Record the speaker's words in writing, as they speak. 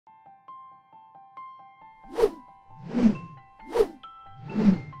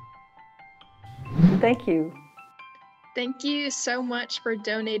Thank you. Thank you so much for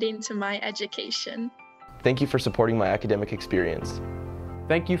donating to my education. Thank you for supporting my academic experience.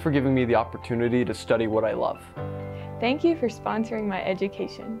 Thank you for giving me the opportunity to study what I love. Thank you for sponsoring my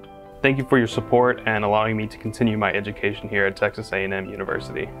education. Thank you for your support and allowing me to continue my education here at Texas A&M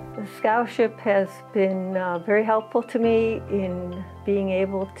University. The scholarship has been very helpful to me in being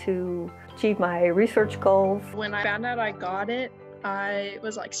able to achieve my research goals. When I found out I got it, I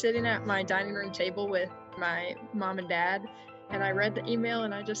was sitting at my dining room table with my mom and dad, and I read the email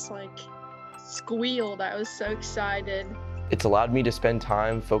and I just squealed. I was so excited. It's allowed me to spend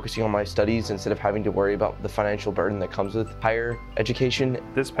time focusing on my studies instead of having to worry about the financial burden that comes with higher education.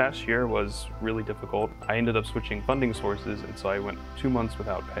 This past year was really difficult. I ended up switching funding sources, and so I went 2 months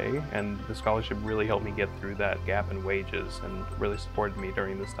without pay, and the scholarship really helped me get through that gap in wages and really supported me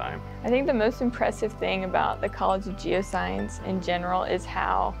during this time. I think the most impressive thing about the College of Geoscience in general is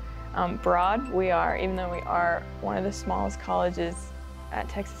how broad we are, even though we are one of the smallest colleges at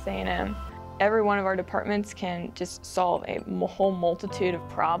Texas A&M. Every one of our departments can just solve a whole multitude of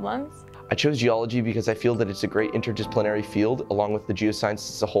problems. I chose geology because I feel that it's a great interdisciplinary field along with the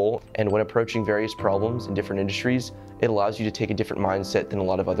geosciences as a whole, and when approaching various problems in different industries, it allows you to take a different mindset than a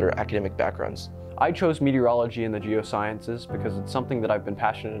lot of other academic backgrounds. I chose meteorology and the geosciences because it's something that I've been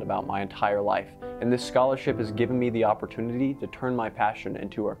passionate about my entire life, and this scholarship has given me the opportunity to turn my passion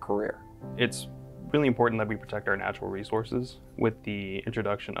into a career. It's really important that we protect our natural resources. With the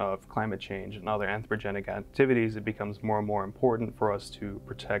introduction of climate change and other anthropogenic activities, it becomes more and more important for us to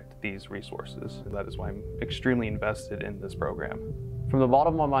protect these resources. That is why I'm extremely invested in this program. From the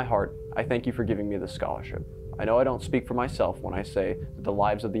bottom of my heart, I thank you for giving me this scholarship. I know I don't speak for myself when I say that the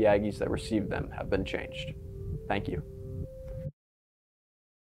lives of the Aggies that received them have been changed. Thank you.